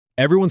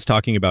Everyone's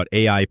talking about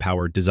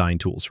AI-powered design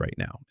tools right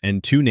now,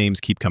 and two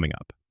names keep coming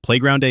up: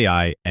 Playground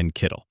AI and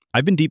Kittl.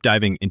 I've been deep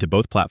diving into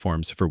both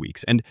platforms for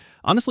weeks, and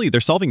honestly, they're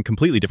solving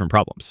completely different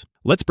problems.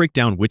 Let's break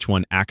down which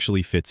one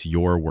actually fits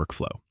your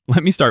workflow.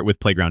 Let me start with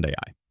Playground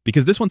AI,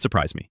 because this one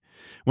surprised me.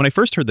 When I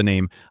first heard the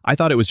name, I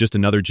thought it was just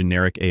another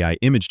generic AI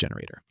image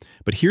generator.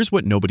 But here's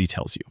what nobody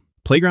tells you.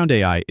 Playground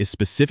AI is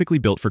specifically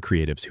built for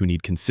creatives who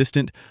need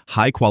consistent,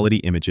 high-quality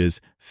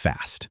images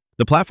fast.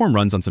 The platform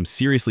runs on some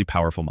seriously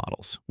powerful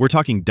models. We're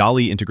talking DALL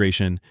E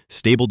integration,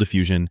 stable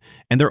diffusion,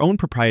 and their own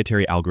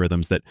proprietary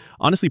algorithms that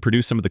honestly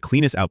produce some of the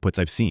cleanest outputs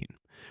I've seen.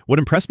 What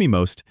impressed me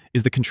most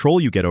is the control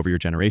you get over your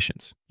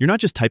generations. You're not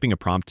just typing a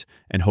prompt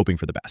and hoping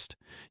for the best.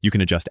 You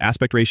can adjust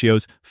aspect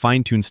ratios,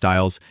 fine-tune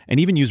styles, and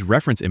even use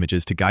reference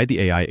images to guide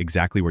the AI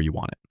exactly where you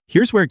want it.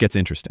 Here's where it gets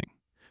interesting.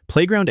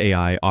 Playground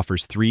AI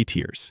offers 3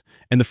 tiers,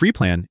 and the free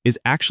plan is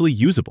actually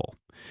usable.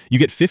 You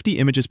get 50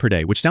 images per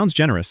day, which sounds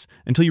generous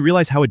until you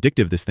realize how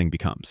addictive this thing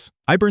becomes.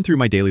 I burned through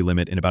my daily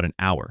limit in about an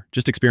hour,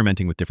 just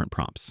experimenting with different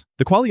prompts.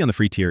 The quality on the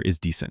free tier is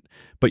decent,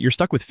 but you're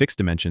stuck with fixed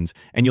dimensions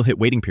and you'll hit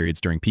waiting periods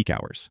during peak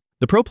hours.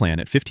 The pro plan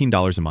at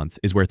 $15 a month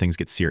is where things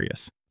get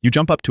serious. You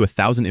jump up to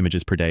 1,000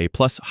 images per day,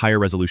 plus higher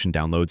resolution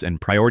downloads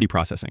and priority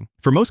processing.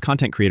 For most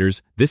content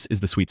creators, this is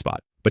the sweet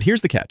spot. But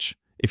here's the catch.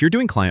 If you're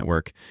doing client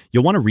work,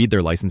 you'll want to read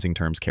their licensing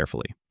terms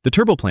carefully. The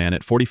Turbo plan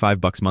at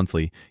 $45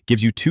 monthly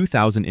gives you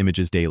 2,000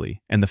 images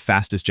daily and the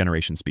fastest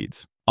generation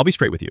speeds. I'll be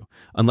straight with you.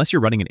 Unless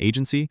you're running an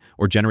agency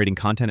or generating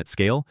content at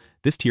scale,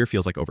 this tier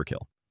feels like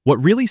overkill.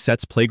 What really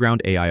sets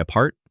Playground AI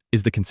apart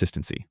is the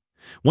consistency.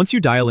 Once you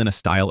dial in a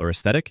style or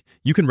aesthetic,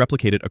 you can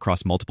replicate it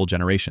across multiple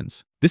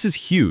generations. This is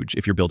huge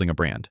if you're building a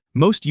brand.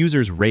 Most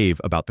users rave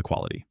about the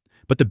quality.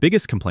 But the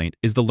biggest complaint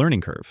is the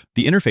learning curve.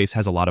 The interface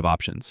has a lot of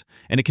options,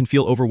 and it can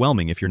feel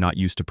overwhelming if you're not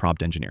used to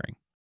prompt engineering.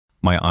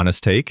 My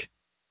honest take?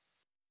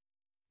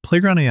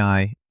 Playground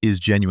AI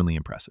is genuinely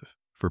impressive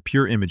for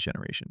pure image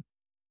generation.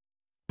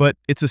 But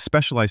it's a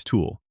specialized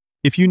tool.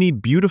 If you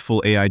need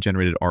beautiful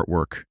AI-generated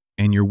artwork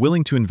and you're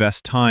willing to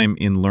invest time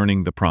in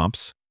learning the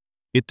prompts,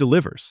 it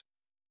delivers.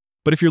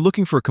 But if you're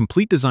looking for a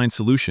complete design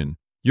solution,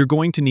 you're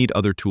going to need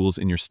other tools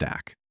in your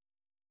stack.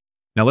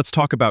 Now let's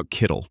talk about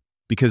Kittl,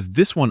 because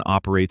this one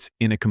operates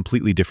in a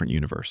completely different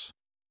universe.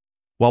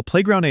 While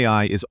Playground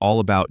AI is all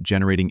about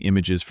generating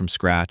images from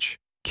scratch,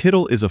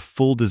 Kittl is a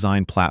full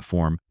design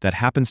platform that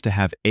happens to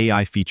have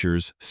AI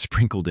features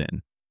sprinkled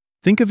in.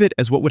 Think of it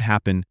as what would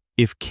happen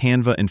if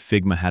Canva and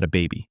Figma had a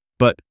baby,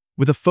 but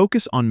with a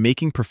focus on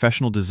making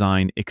professional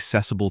design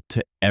accessible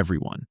to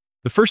everyone.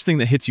 The first thing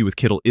that hits you with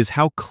Kittl is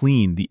how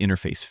clean the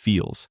interface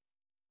feels.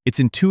 It's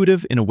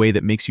intuitive in a way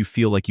that makes you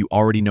feel like you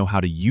already know how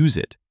to use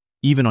it,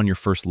 even on your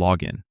first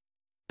login.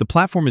 The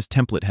platform is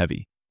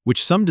template-heavy,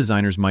 which some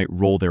designers might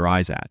roll their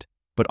eyes at,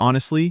 but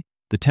honestly,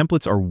 the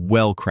templates are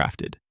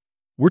well-crafted.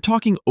 We're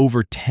talking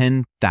over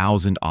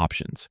 10,000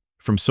 options,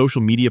 from social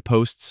media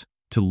posts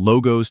to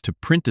logos to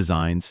print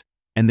designs,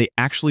 and they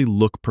actually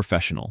look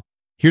professional.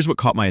 Here's what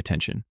caught my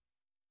attention.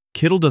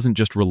 Kittl doesn't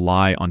just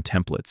rely on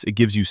templates, it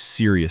gives you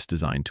serious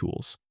design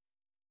tools.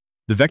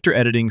 The vector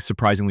editing's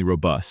surprisingly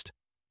robust.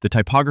 The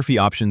typography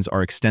options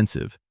are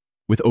extensive,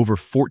 with over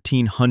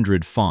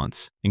 1,400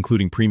 fonts,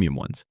 including premium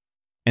ones.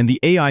 And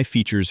the AI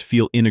features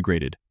feel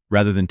integrated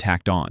rather than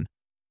tacked on.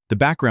 The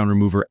background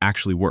remover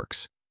actually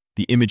works.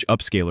 The image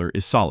upscaler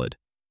is solid.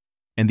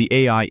 And the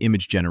AI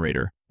image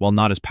generator, while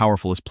not as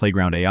powerful as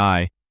Playground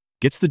AI,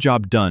 gets the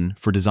job done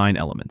for design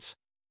elements.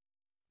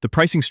 The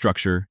pricing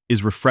structure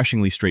is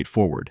refreshingly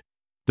straightforward.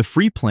 The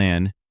free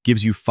plan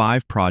gives you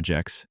 5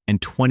 projects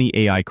and 20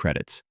 AI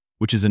credits,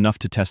 which is enough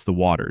to test the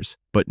waters,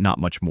 but not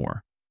much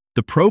more.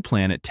 The pro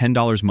plan at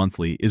 $10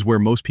 monthly is where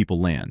most people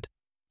land.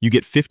 You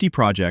get 50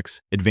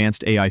 projects,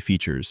 advanced AI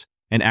features,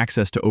 and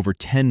access to over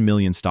 10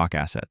 million stock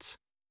assets.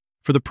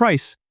 For the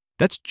price,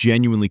 that's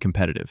genuinely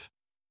competitive.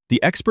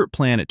 The expert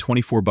plan at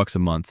 $24 a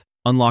month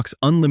unlocks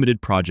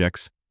unlimited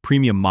projects,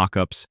 premium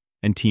mockups,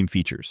 and team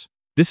features.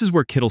 This is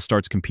where Kittl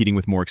starts competing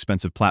with more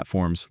expensive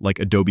platforms like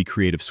Adobe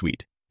Creative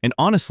Suite. And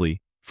honestly,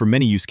 for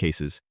many use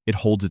cases, it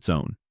holds its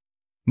own.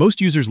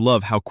 Most users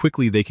love how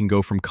quickly they can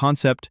go from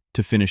concept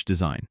to finished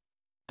design.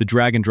 The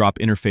drag-and-drop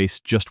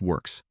interface just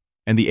works,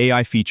 and the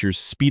AI features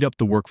speed up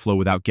the workflow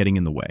without getting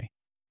in the way.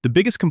 The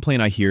biggest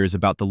complaint I hear is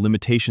about the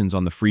limitations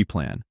on the free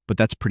plan, but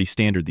that's pretty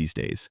standard these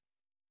days.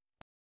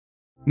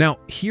 Now,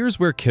 here's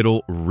where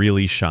Kittl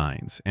really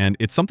shines, and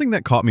it's something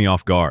that caught me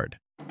off guard.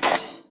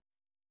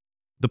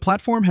 The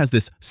platform has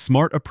this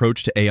smart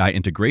approach to AI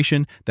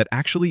integration that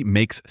actually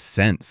makes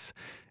sense.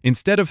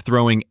 Instead of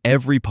throwing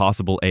every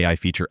possible AI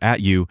feature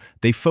at you,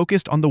 they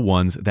focused on the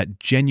ones that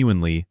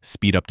genuinely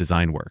speed up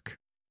design work.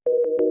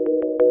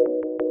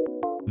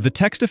 The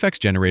text effects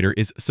generator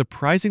is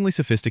surprisingly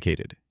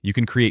sophisticated. You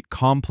can create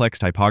complex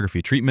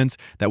typography treatments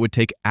that would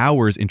take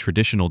hours in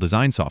traditional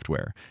design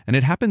software, and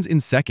it happens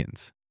in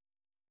seconds.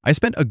 I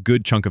spent a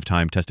good chunk of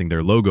time testing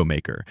their logo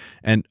maker,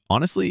 and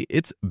honestly,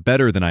 it's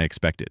better than I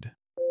expected.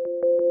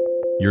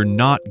 You're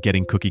not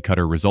getting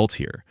cookie-cutter results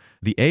here.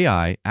 The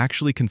AI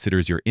actually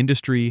considers your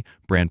industry,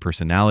 brand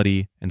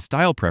personality, and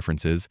style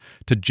preferences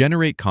to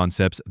generate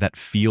concepts that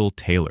feel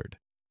tailored.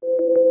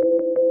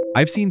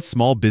 I've seen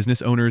small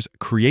business owners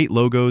create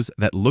logos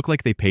that look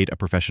like they paid a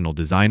professional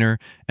designer,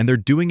 and they're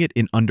doing it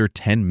in under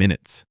 10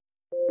 minutes.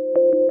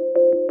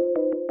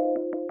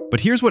 But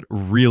here's what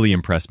really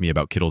impressed me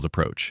about Kittl's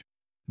approach.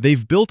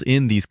 They've built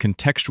in these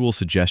contextual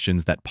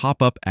suggestions that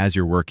pop up as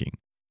you're working.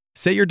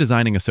 Say you're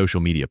designing a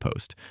social media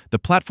post. The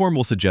platform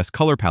will suggest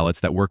color palettes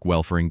that work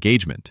well for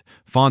engagement,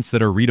 fonts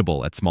that are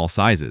readable at small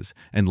sizes,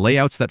 and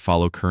layouts that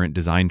follow current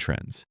design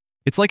trends.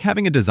 It's like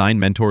having a design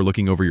mentor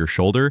looking over your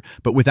shoulder,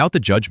 but without the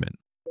judgment.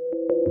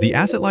 The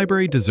asset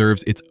library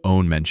deserves its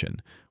own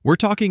mention. We're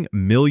talking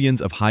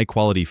millions of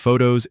high-quality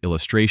photos,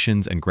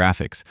 illustrations, and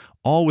graphics,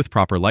 all with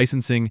proper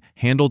licensing,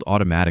 handled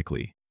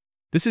automatically.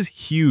 This is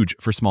huge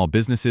for small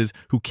businesses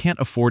who can't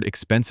afford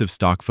expensive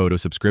stock photo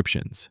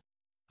subscriptions.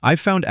 I've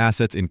found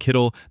assets in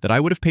Kittl that I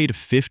would have paid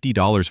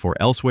 $50 for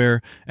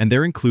elsewhere, and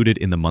they're included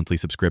in the monthly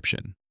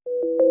subscription.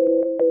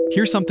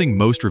 Here's something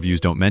most reviews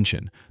don't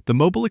mention. The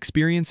mobile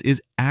experience is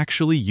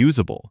actually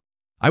usable.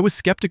 I was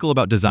skeptical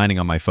about designing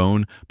on my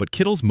phone, but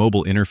Kittl's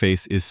mobile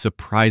interface is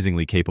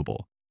surprisingly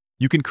capable.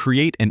 You can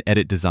create and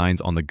edit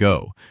designs on the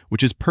go,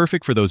 which is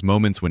perfect for those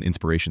moments when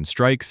inspiration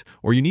strikes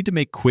or you need to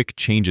make quick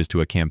changes to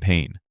a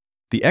campaign.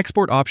 The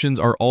export options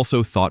are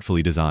also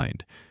thoughtfully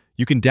designed.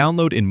 You can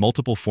download in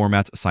multiple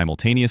formats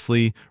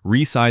simultaneously,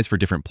 resize for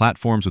different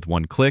platforms with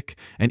one click,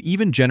 and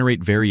even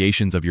generate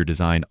variations of your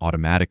design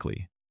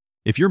automatically.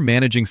 If you're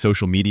managing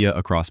social media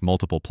across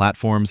multiple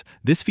platforms,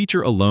 this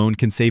feature alone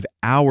can save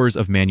hours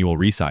of manual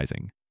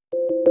resizing.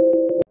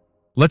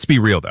 Let's be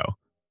real though.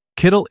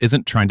 Kittl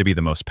isn't trying to be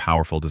the most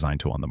powerful design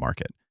tool on the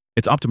market.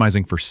 It's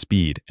optimizing for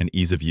speed and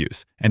ease of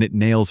use, and it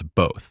nails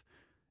both.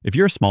 If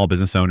you're a small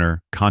business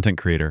owner, content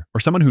creator, or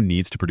someone who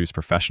needs to produce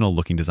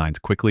professional-looking designs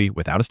quickly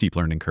without a steep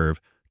learning curve,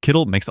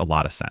 Kittl makes a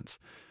lot of sense.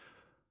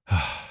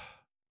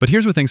 But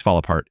here's where things fall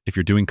apart if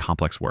you're doing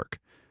complex work.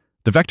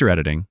 The vector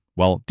editing,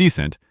 while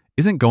decent,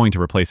 isn't going to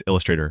replace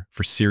Illustrator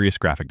for serious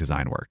graphic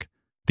design work.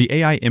 The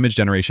AI image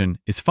generation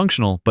is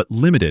functional but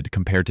limited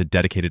compared to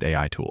dedicated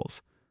AI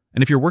tools.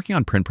 And if you're working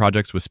on print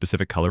projects with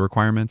specific color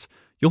requirements,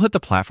 you'll hit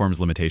the platform's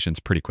limitations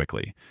pretty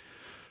quickly.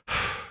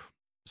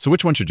 So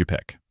which one should you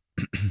pick?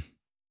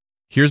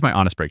 Here's my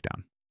honest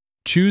breakdown.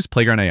 Choose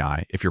Playground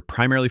AI if you're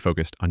primarily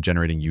focused on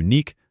generating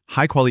unique,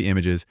 high-quality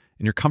images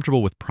and you're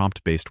comfortable with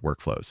prompt-based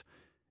workflows.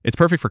 It's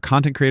perfect for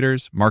content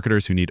creators,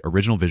 marketers who need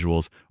original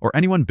visuals, or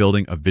anyone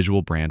building a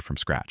visual brand from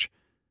scratch.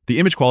 The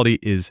image quality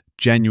is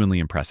genuinely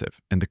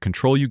impressive, and the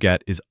control you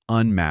get is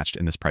unmatched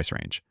in this price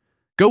range.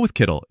 Go with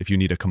Kittl if you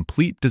need a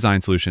complete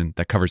design solution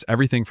that covers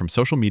everything from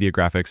social media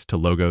graphics to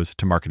logos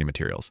to marketing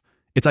materials.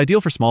 It's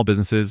ideal for small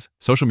businesses,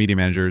 social media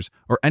managers,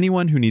 or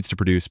anyone who needs to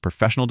produce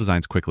professional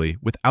designs quickly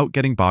without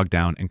getting bogged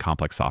down in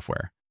complex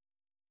software.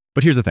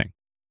 But here's the thing.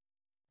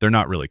 They're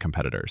not really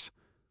competitors.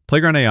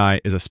 Playground AI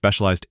is a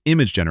specialized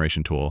image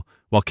generation tool,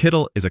 while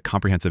Kittl is a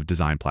comprehensive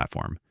design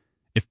platform.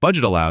 If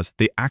budget allows,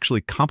 they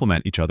actually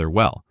complement each other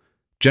well.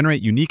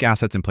 Generate unique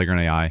assets in Playground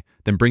AI,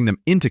 then bring them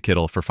into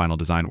Kittl for final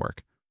design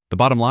work. The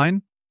bottom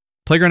line?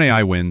 Playground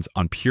AI wins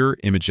on pure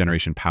image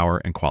generation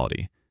power and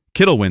quality.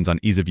 Kittl wins on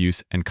ease of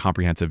use and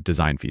comprehensive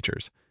design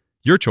features.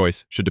 Your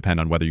choice should depend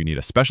on whether you need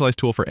a specialized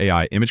tool for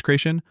AI image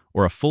creation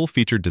or a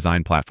full-featured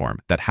design platform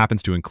that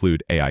happens to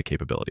include AI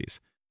capabilities.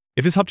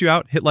 If this helped you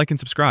out, hit like and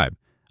subscribe.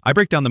 I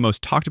break down the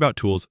most talked about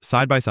tools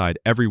side by side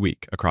every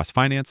week across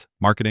finance,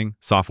 marketing,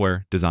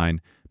 software,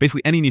 design,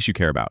 basically any niche you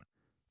care about.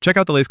 Check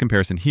out the latest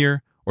comparison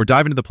here or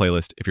dive into the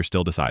playlist if you're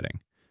still deciding.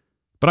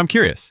 But I'm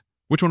curious,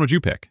 which one would you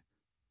pick?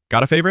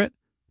 Got a favorite?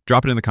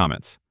 Drop it in the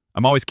comments.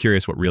 I'm always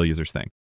curious what real users think.